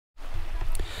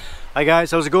Hi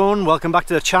guys, how's it going? Welcome back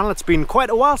to the channel. It's been quite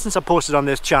a while since I posted on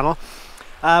this channel,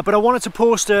 but I wanted to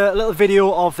post a little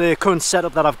video of the current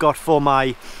setup that I've got for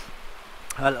my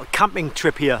little camping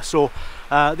trip here. So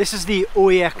this is the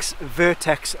OEX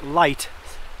Vertex Lite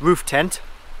roof tent,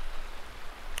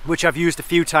 which I've used a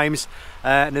few times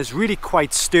and is really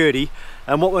quite sturdy.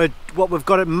 And what we've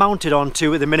got it mounted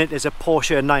onto at the minute is a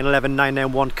Porsche 911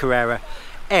 991 Carrera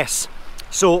S.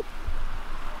 So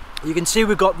you can see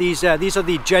we've got these are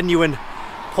the genuine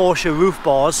Porsche roof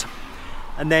bars,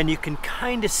 and then you can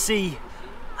kind of see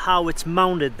how it's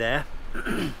mounted there.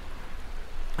 And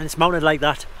it's mounted like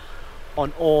that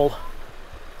on all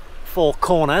four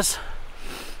corners.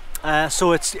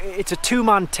 So it's a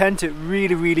two-man tent. It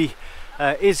really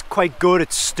is quite good.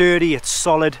 It's sturdy, it's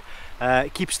solid,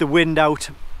 it keeps the wind out,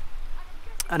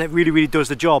 and it really does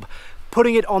the job.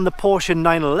 Putting it on the Porsche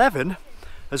 911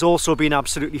 has also been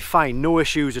absolutely fine, no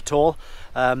issues at all.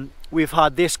 We've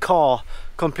had this car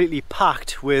completely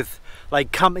packed with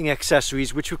like camping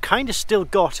accessories, which we've kind of still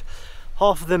got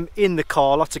half of them in the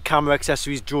car, lots of camera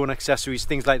accessories, drone accessories,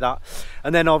 things like that.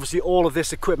 And then obviously all of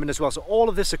this equipment as well. So all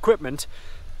of this equipment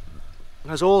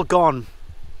has all gone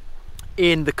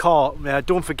in the car.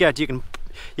 Don't forget, you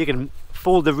can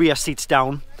fold the rear seats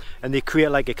down and they create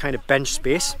like a kind of bench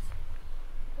space.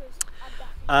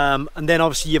 And then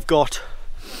obviously you've got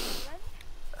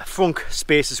front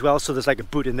space as well, so there's like a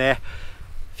boot in there.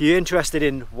 If you're interested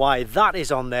in why that is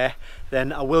on there,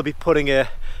 then I will be putting a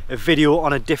video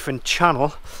on a different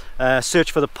channel.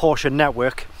 Search for the Porsche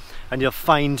network and you'll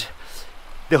find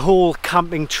the whole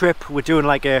camping trip. We're doing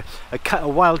like a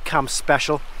wild camp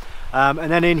special,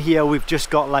 and then in here we've just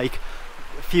got like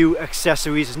a few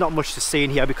accessories. There's not much to see in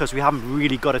here because we haven't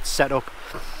really got it set up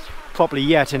properly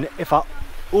yet, and if I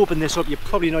open this up you're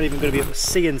probably not even going to be able to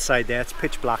see inside there. It's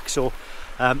pitch black. So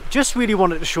just really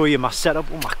wanted to show you my setup.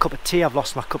 Oh, my cup of tea, I've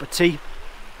lost my cup of tea.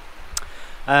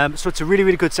 So it's a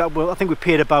really good setup. Well, I think we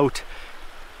paid about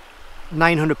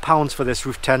 £900 for this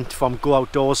roof tent from Go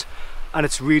Outdoors, and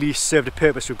it's really served a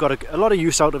purpose. We've got a lot of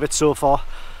use out of it so far,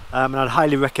 and I'd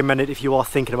highly recommend it if you are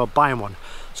thinking about buying one.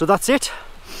 So that's it,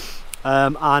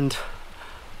 and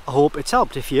I hope it's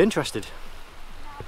helped if you're interested.